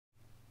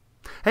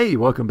Hey,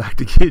 welcome back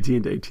to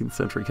Guillotine to 18th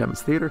Century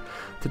Chemist Theater.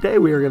 Today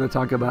we are going to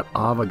talk about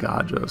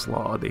Avogadros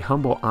Law, the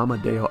humble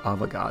Amadeo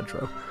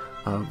Avogadro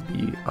of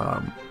the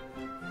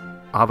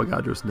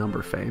Avogadros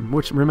number fame,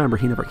 which, remember,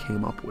 he never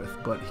came up with,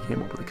 but he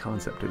came up with the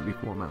concept of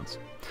equal amounts.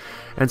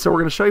 And so we're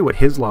going to show you what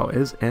his law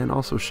is, and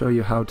also show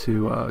you how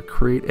to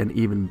create an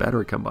even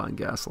better combined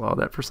gas law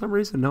that for some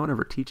reason no one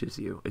ever teaches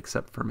you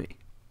except for me.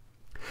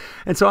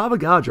 And so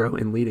Avogadro,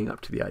 in leading up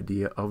to the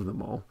idea of the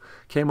mole,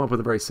 came up with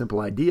a very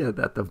simple idea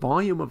that the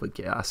volume of a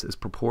gas is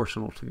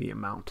proportional to the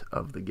amount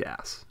of the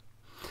gas.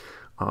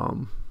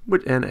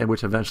 Which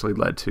eventually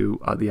led to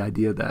the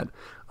idea that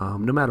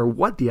no matter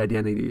what the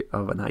identity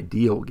of an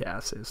ideal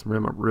gas is,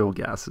 remember real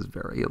gases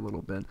vary a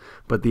little bit,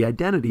 but the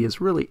identity is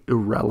really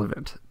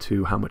irrelevant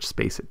to how much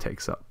space it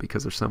takes up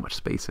because there's so much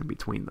space in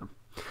between them.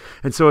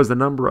 And so as the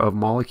number of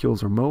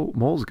molecules or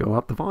moles go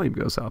up, the volume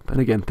goes up.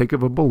 And again, think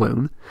of a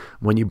balloon.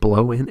 When you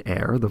blow in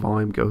air, the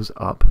volume goes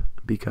up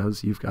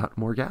because you've got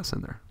more gas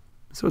in there.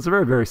 So it's a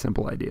very, very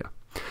simple idea.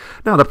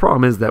 Now, the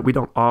problem is that we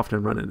don't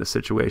often run into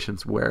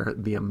situations where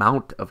the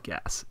amount of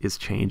gas is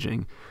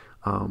changing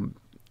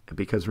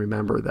because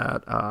remember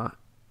that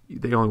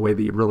the only way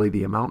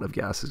the amount of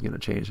gas is going to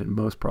change in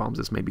most problems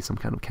is maybe some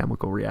kind of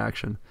chemical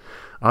reaction.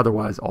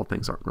 Otherwise, all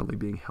things aren't really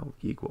being held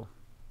equal.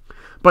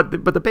 But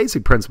the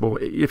basic principle,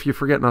 if you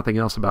forget nothing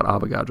else about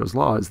Avogadro's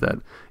law, is that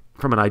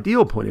from an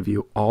ideal point of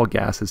view, all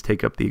gases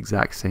take up the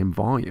exact same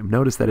volume.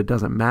 Notice that it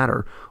doesn't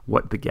matter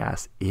what the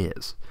gas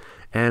is.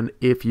 And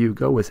if you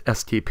go with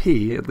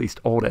STP, at least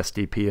old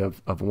STP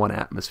of 1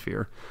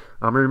 atmosphere,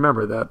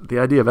 remember that the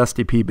idea of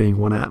STP being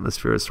 1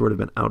 atmosphere has sort of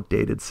been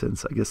outdated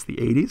since, I guess, the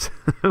 80s.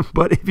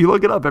 But if you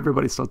look it up,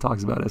 everybody still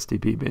talks about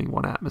STP being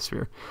 1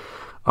 atmosphere.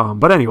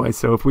 But anyway,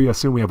 so if we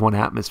assume we have 1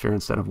 atmosphere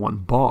instead of 1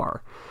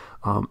 bar,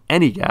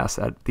 any gas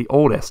at the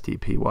old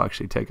STP will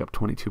actually take up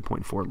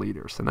 22.4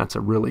 liters. And that's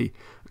a really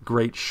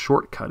great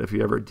shortcut if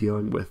you're ever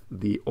dealing with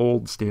the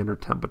old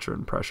standard temperature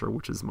and pressure,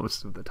 which is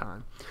most of the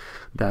time,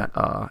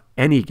 that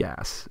any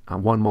gas,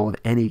 1 mole of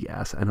any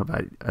gas, in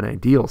an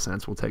ideal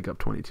sense, will take up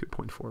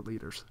 22.4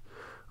 liters.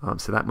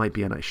 So that might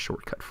be a nice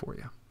shortcut for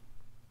you.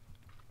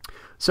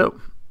 So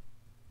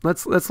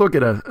let's look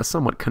at a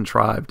somewhat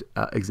contrived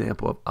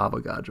example of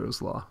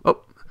Avogadro's law.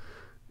 Oh,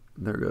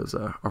 there goes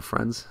our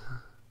friends.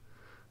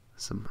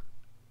 Some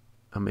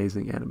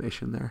amazing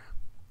animation there.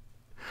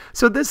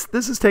 So this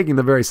is taking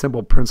the very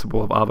simple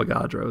principle of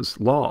Avogadro's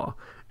law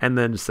and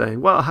then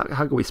saying, well, how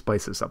can we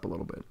spice this up a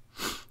little bit?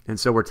 And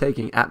so we're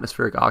taking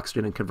atmospheric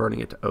oxygen and converting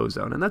it to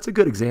ozone. And that's a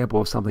good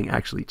example of something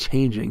actually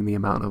changing the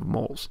amount of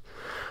moles.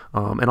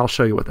 And I'll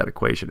show you what that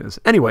equation is.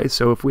 Anyway,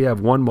 so if we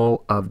have 1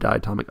 mole of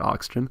diatomic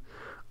oxygen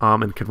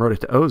and convert it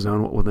to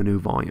ozone, what will the new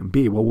volume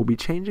be? Well, we'll be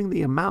changing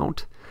the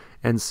amount,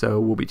 and so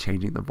we'll be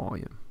changing the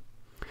volume.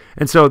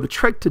 And so the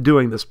trick to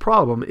doing this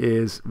problem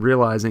is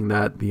realizing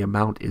that the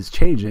amount is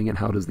changing, and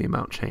how does the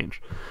amount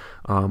change?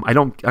 I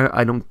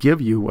don't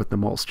give you what the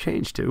moles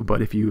change to,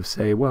 but if you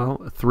say,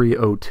 well, 3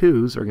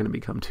 O2s are going to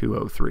become 2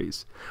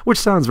 O3s, which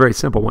sounds very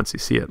simple once you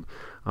see it.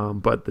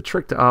 But the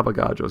trick to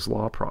Avogadro's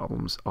law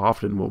problems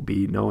often will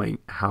be knowing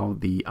how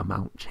the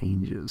amount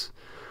changes.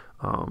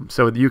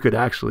 So you could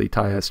actually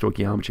tie a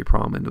stoichiometry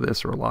problem into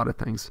this, or a lot of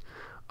things.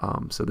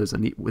 So there's a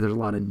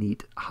lot of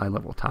neat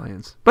high-level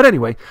tie-ins. But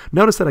anyway,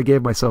 notice that I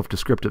gave myself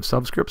descriptive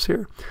subscripts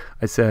here.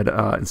 I said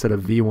instead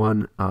of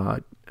V1,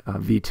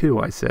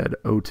 V2, I said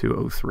O2,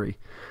 O3.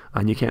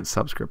 And you can't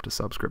subscript a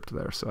subscript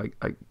there, so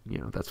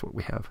that's what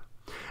we have.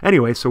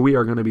 Anyway, so we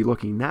are going to be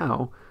looking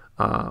now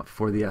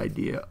for the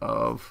idea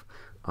of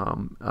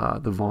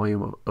the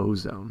volume of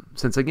ozone.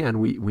 Since, again,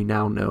 we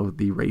now know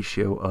the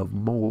ratio of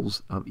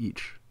moles of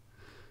each.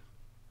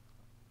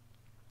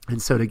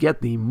 And so to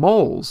get the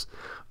moles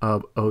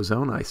of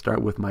ozone, I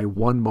start with my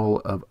 1 mole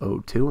of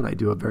O2, and I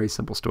do a very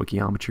simple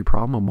stoichiometry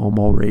problem, a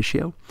mole-mole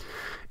ratio.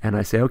 And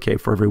I say, okay,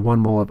 for every 1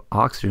 mole of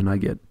oxygen, I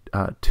get,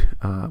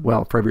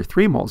 for every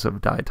 3 moles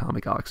of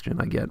diatomic oxygen,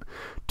 I get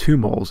 2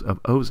 moles of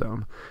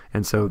ozone.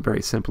 And so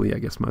very simply, I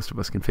guess most of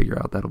us can figure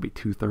out that'll be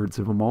 2/3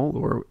 of a mole,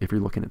 or if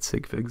you're looking at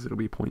sig figs, it'll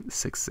be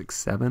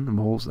 0.667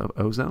 moles of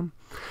ozone.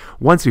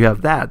 Once you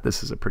have that,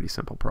 this is a pretty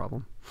simple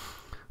problem.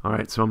 All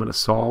right, so I'm going to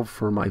solve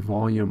for my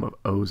volume of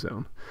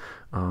ozone.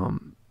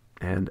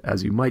 And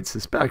as you might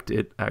suspect,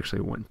 it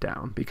actually went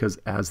down because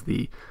as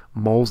the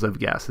moles of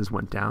gases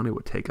went down, it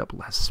would take up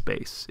less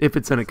space. If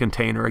it's in a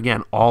container,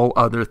 again, all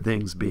other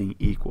things being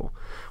equal,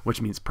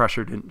 which means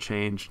pressure didn't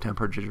change,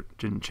 temperature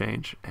didn't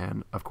change,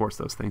 and of course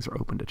those things are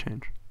open to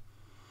change.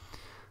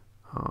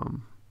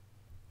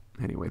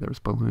 Anyway, there's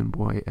Balloon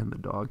Boy and the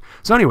dog.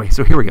 So anyway,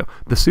 so here we go.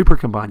 The super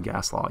combined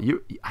gas law.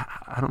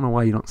 I don't know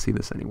why you don't see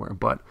this anywhere,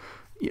 but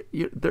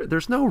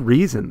there's no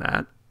reason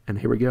that, and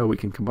here we go, we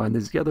can combine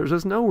these together.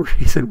 There's no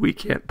reason we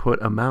can't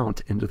put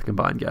amount into the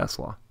combined gas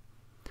law.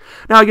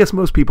 Now, I guess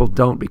most people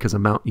don't because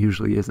amount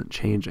usually isn't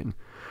changing.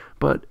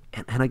 But,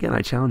 and again,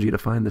 I challenge you to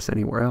find this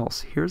anywhere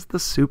else. Here's the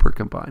super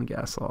combined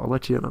gas law. I'll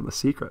let you in on the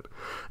secret.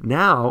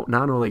 Now,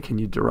 not only can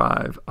you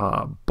derive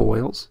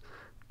Boyle's,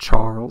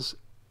 Charles,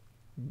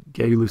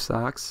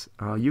 Gay-Lussac's,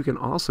 you can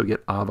also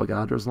get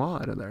Avogadro's law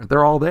out of there.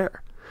 They're all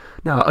there.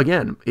 Now,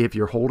 again, if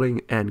you're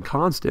holding N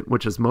constant,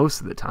 which is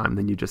most of the time,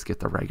 then you just get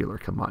the regular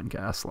combined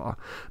gas law.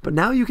 But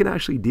now you can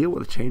actually deal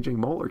with changing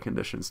molar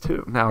conditions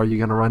too. Now, are you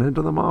going to run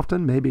into them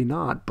often? Maybe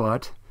not,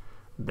 but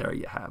there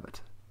you have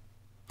it.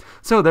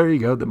 So there you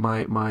go,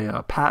 my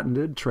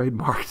patented,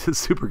 trademarked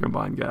super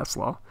combined gas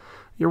law.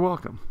 You're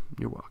welcome.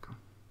 You're welcome.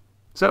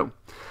 So,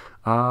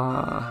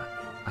 I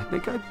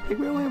think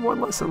we only have one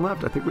lesson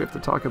left. I think we have to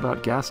talk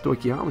about gas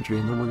stoichiometry,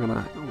 and then we're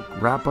going to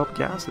wrap up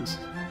gases.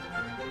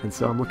 And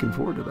so I'm looking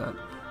forward to that.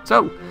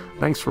 So,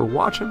 thanks for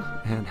watching,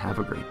 and have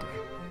a great day.